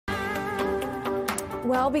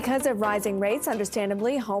Well, because of rising rates,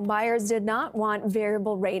 understandably, home buyers did not want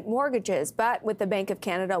variable rate mortgages. But with the Bank of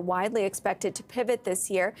Canada widely expected to pivot this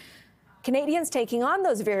year, Canadians taking on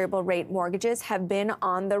those variable rate mortgages have been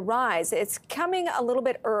on the rise. It's coming a little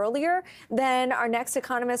bit earlier than our next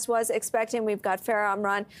economist was expecting. We've got Farah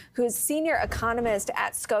Omran, who's senior economist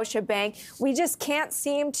at Scotiabank. We just can't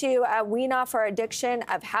seem to wean off our addiction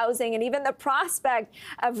of housing, and even the prospect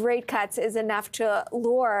of rate cuts is enough to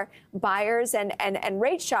lure buyers and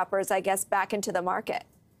rate shoppers, I guess, back into the market.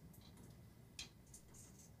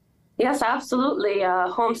 Yes, absolutely.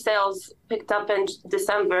 Home sales picked up in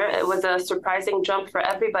December. It was a surprising jump for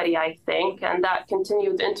everybody, I think, and that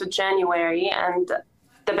continued into January. And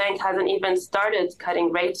the bank hasn't even started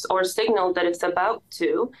cutting rates or signaled that it's about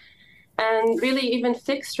to. And really, even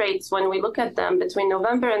fixed rates, when we look at them between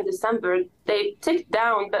November and December, they ticked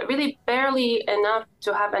down, but really barely enough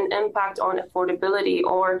to have an impact on affordability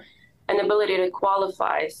or an ability to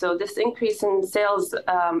qualify. So this increase in sales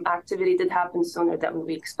activity did happen sooner than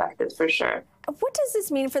we expected, for sure. What does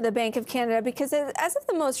this mean for the Bank of Canada? Because as of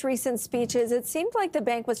the most recent speeches, it seemed like the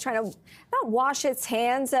bank was trying to not wash its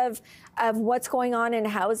hands of what's going on in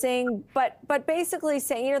housing, but basically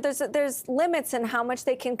saying, you know, there's limits in how much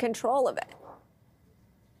they can control of it.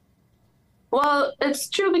 Well, it's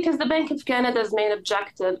true because the Bank of Canada's main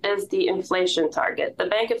objective is the inflation target. The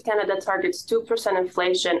Bank of Canada targets 2%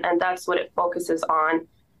 inflation, and that's what it focuses on.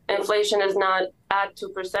 Inflation is not at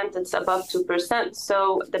 2%, it's above 2%.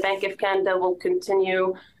 So the Bank of Canada will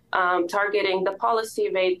continue targeting the policy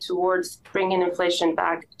rate towards bringing inflation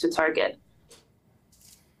back to target,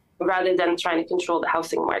 rather than trying to control the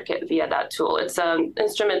housing market via that tool. It's an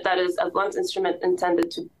instrument that is a blunt instrument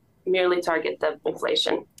intended to merely target the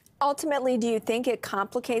inflation. Ultimately, do you think it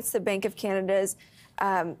complicates the Bank of Canada's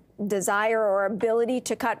desire or ability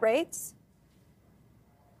to cut rates?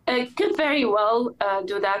 It could very well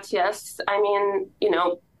do that, yes. I mean, you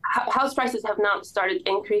know, house prices have not started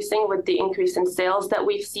increasing with the increase in sales that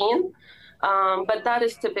we've seen, but that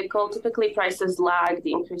is typical. Typically, prices lag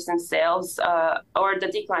the increase in sales or the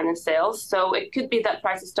decline in sales. So it could be that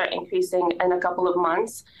prices start increasing in a couple of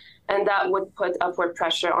months, and that would put upward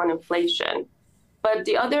pressure on inflation. But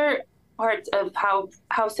the other part of how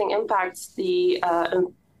housing impacts the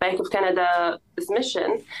Bank of Canada's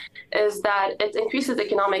mission is that it increases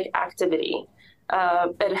economic activity.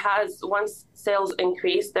 It has, once sales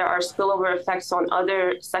increase, there are spillover effects on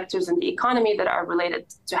other sectors in the economy that are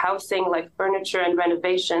related to housing, like furniture and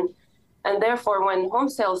renovation. And therefore, when home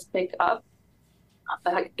sales pick up,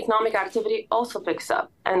 economic activity also picks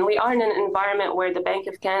up. And we are in an environment where the Bank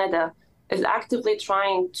of Canada is actively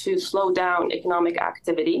trying to slow down economic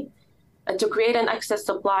activity to create an excess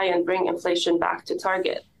supply and bring inflation back to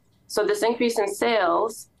target. So this increase in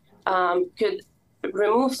sales could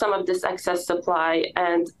remove some of this excess supply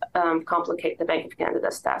and complicate the Bank of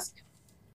Canada's task.